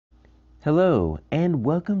Hello, and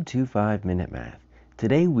welcome to 5-Minute Math.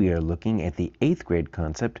 Today we are looking at the 8th grade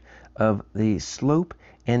concept of the slope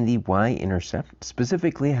and the y-intercept,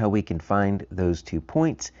 specifically how we can find those 2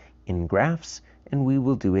 points in graphs, and we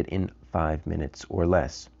will do it in 5 minutes or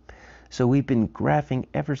less. So we've been graphing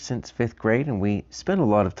ever since 5th grade, and we spent a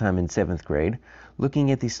lot of time in 7th grade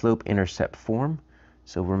looking at the slope-intercept form.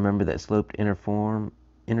 So remember that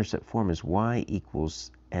slope-intercept form is y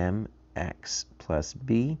equals mx plus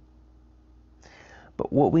b.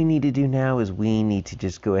 But what we need to do now is we need to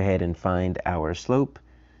just go ahead and find our slope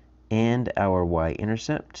and our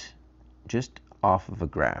y-intercept just off of a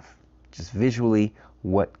graph. Just visually,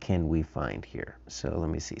 what can we find here? So let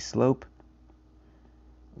me see, slope,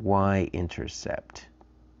 y-intercept.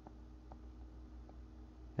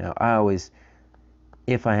 Now I always,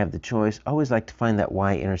 if I have the choice, always like to find that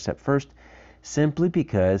y-intercept first, simply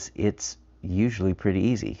because it's usually pretty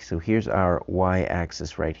easy. So here's our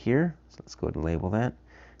y-axis right here. So let's go ahead and label that.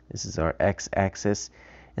 This is our x-axis.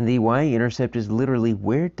 And the y-intercept is literally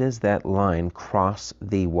where does that line cross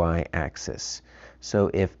the y-axis. So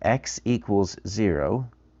if x equals 0,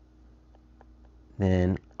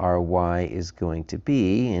 then our y is going to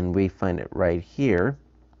be, and we find it right here,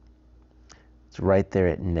 it's right there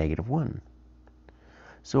at -1.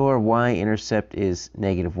 So our y-intercept is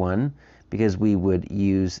 -1. Because we would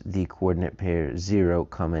use the coordinate pair 0,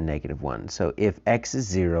 -1. So if x is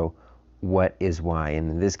 0, what is y? And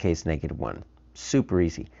in this case, -1. Super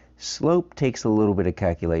easy. Slope takes a little bit of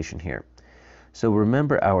calculation here. So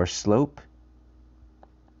remember, our slope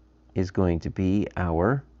is going to be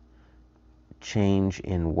our change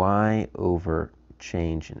in y over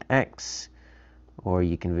change in x, or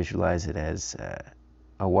you can visualize it as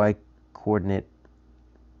a y coordinate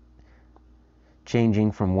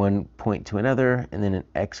changing from one point to another, and then an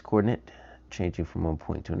x-coordinate changing from one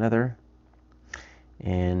point to another.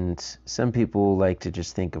 And some people like to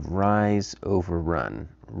just think of rise over run.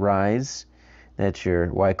 Rise, that's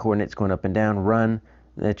your y-coordinates going up and down. Run,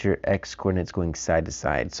 that's your x-coordinates going side to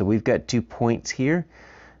side. So we've got 2 points here,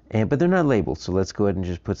 but they're not labeled. So let's go ahead and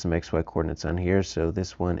just put some xy coordinates on here. So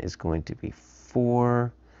this one is going to be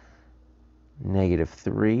 4,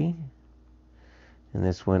 -3. And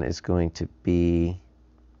this one is going to be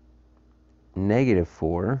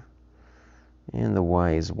 -4, and the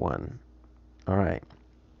y is 1. All right.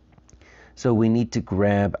 So we need to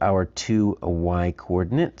grab our 2 y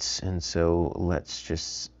coordinates, and so let's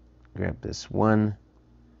just grab this 1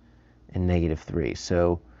 and -3.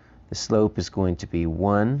 So the slope is going to be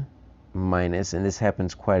 1 minus, and this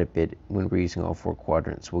happens quite a bit when we're using all 4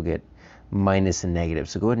 quadrants. We'll get minus and negative.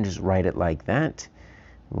 So go ahead and just write it like that.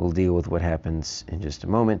 We'll deal with what happens in just a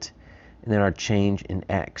moment. And then our change in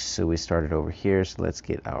x. So we started over here, so let's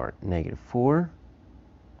get our -4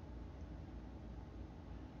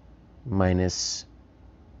 minus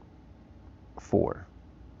 4.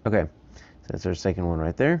 Okay, so that's our second one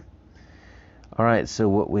right there. All right, so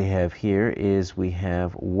what we have here is we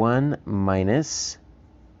have 1 minus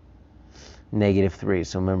 -3.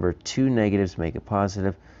 So remember, 2 negatives make a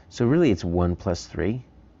positive. So really it's 1 plus 3.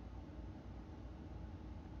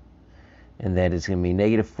 And that is going to be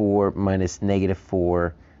 -4 minus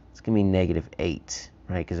 -4. It's going to be -8,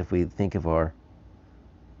 right? Because if we think of our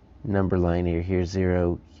number line here, here's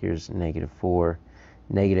 0, here's -4.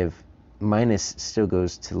 Negative minus still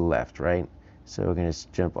goes to the left, right? So we're going to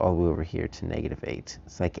jump all the way over here to -8.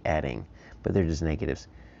 It's like adding, but they're just negatives.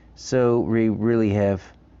 So we really have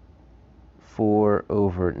 4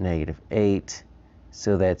 over -8.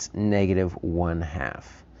 So that's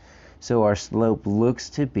 -1/2. So our slope looks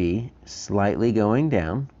to be slightly going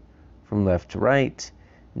down from left to right,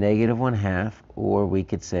 -1/2, or we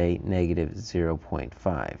could say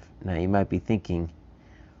 -0.5. Now you might be thinking,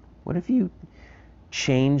 what if you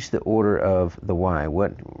change the order of the y?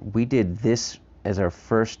 What we did this as our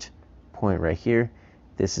first point right here.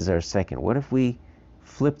 This is our second. What if we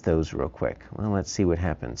flip those real quick? Well, let's see what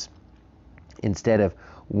happens. Instead of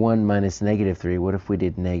 1 minus -3, what if we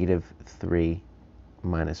did -3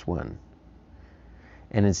 minus 1?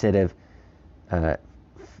 And instead of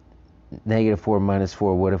 -4 minus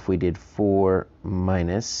 4, what if we did 4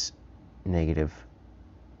 minus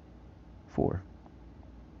 -4?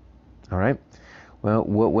 All right. Well,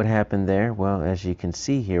 what would happen there? Well, as you can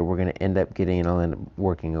see here, we're going to end up getting, and I'll end up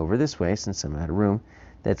working over this way since I'm out of room.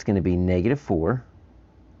 That's going to be -4.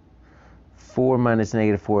 4 minus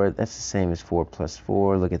 -4, that's the same as 4 plus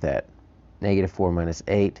 4. Look at that. -4 minus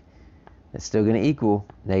 8. That's still going to equal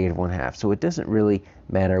 -1/2. So it doesn't really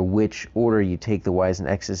matter which order you take the y's and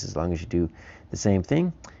x's as long as you do the same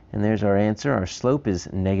thing. And there's our answer. Our slope is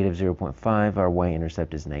 -0.5. Our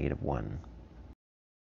y-intercept is -1.